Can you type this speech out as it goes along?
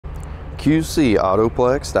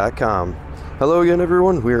QCAutoplex.com. Hello again,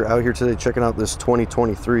 everyone. We're out here today checking out this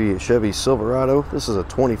 2023 Chevy Silverado. This is a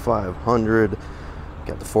 2500.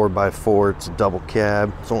 Got the 4x4. It's a double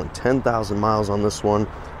cab. It's only 10,000 miles on this one.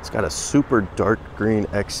 It's got a super dark green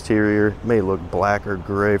exterior. It may look black or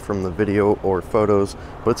gray from the video or photos,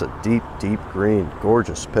 but it's a deep, deep green.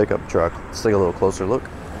 Gorgeous pickup truck. Let's take a little closer look.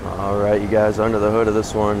 All right, you guys, under the hood of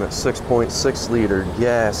this one, a 6.6 liter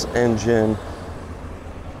gas engine.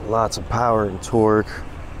 Lots of power and torque.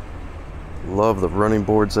 Love the running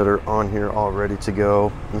boards that are on here all ready to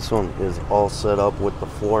go. This one is all set up with the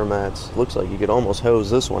floor mats. Looks like you could almost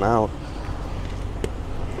hose this one out.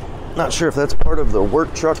 Not sure if that's part of the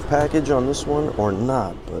work truck package on this one or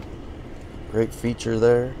not, but great feature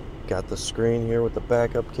there. Got the screen here with the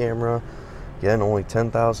backup camera. Again, only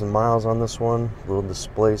 10,000 miles on this one. Little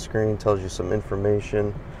display screen tells you some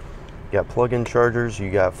information. You got plug-in chargers,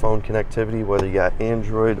 you got phone connectivity, whether you got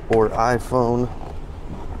Android or iPhone.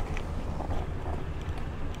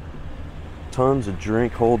 Tons of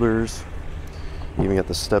drink holders. You even got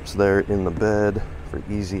the steps there in the bed for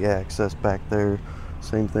easy access back there.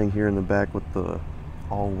 Same thing here in the back with the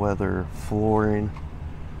all-weather flooring.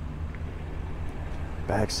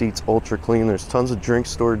 Back seats ultra clean. There's tons of drink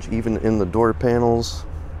storage even in the door panels.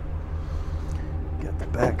 Got the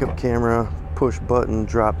backup camera, push button,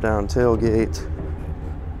 drop down tailgate.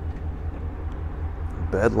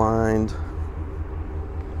 Bed lined.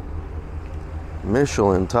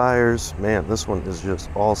 Michelin tires. Man, this one is just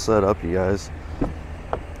all set up, you guys.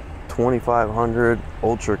 2500,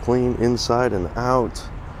 ultra clean inside and out.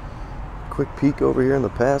 Quick peek over here on the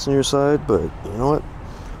passenger side, but you know what?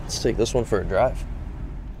 Let's take this one for a drive.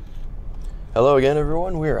 Hello again,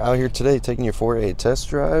 everyone. We are out here today taking you for a test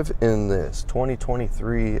drive in this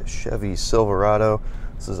 2023 Chevy Silverado.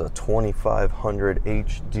 This is a 2500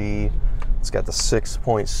 HD. It's got the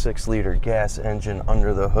 6.6 liter gas engine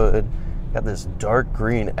under the hood. Got this dark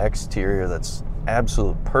green exterior that's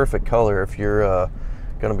absolute perfect color if you're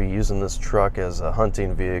going to be using this truck as a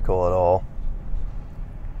hunting vehicle at all.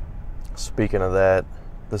 Speaking of that,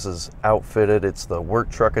 this is outfitted. It's the work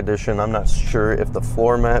truck edition. I'm not sure if the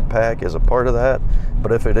floor mat pack is a part of that,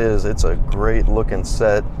 but if it is, it's a great looking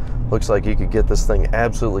set. Looks like you could get this thing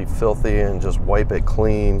absolutely filthy and just wipe it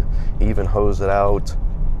clean, even hose it out.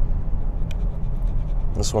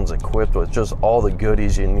 This one's equipped with just all the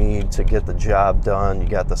goodies you need to get the job done. You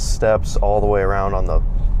got the steps all the way around on the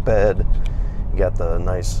bed. You got the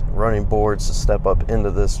nice running boards to step up into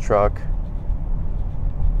this truck.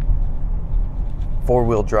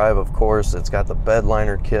 Four-wheel drive, of course. It's got the bed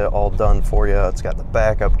liner kit all done for you. It's got the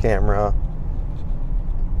backup camera.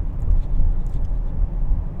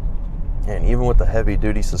 And even with the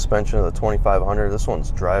heavy-duty suspension of the 2500, this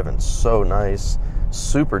one's driving so nice.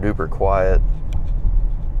 Super duper quiet.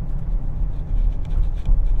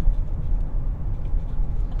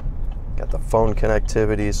 Got the phone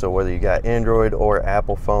connectivity, so whether you got Android or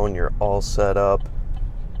Apple phone, you're all set up.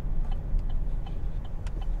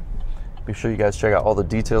 Be sure you guys check out all the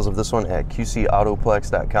details of this one at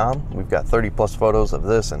QCAutoplex.com. We've got 30 plus photos of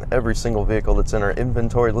this and every single vehicle that's in our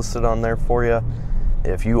inventory listed on there for you.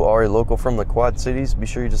 If you are a local from the Quad Cities, be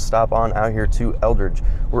sure you just stop on out here to Eldridge.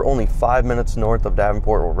 We're only 5 minutes north of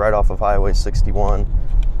Davenport. We're right off of Highway 61.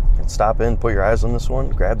 And stop in, put your eyes on this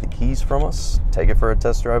one, grab the keys from us, take it for a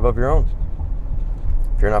test drive of your own.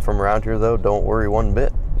 If you're not from around here, though, don't worry one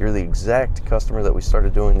bit. You're the exact customer that we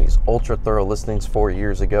started doing these ultra thorough listings 4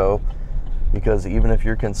 years ago. Because even if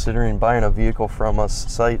you're considering buying a vehicle from us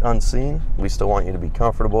sight unseen, we still want you to be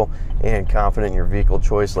comfortable and confident in your vehicle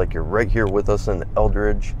choice, like you're right here with us in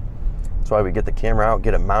Eldridge. That's why we get the camera out,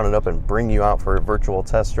 get it mounted up, and bring you out for a virtual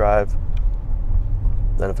test drive.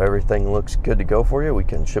 Then if everything looks good to go for you, we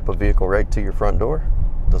can ship a vehicle right to your front door.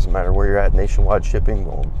 Doesn't matter where you're at, nationwide shipping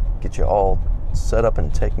will get you all set up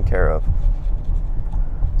and taken care of.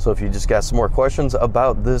 So if you just got some more questions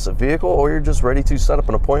about this vehicle, or you're just ready to set up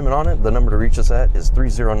an appointment on it, the number to reach us at is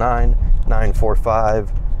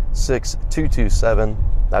 309-945-6227.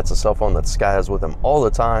 That's a cell phone that Sky has with him all the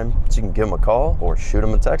time, so you can give him a call or shoot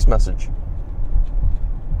him a text message.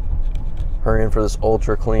 Hurry in for this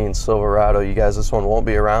ultra clean Silverado, you guys. This one won't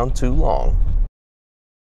be around too long.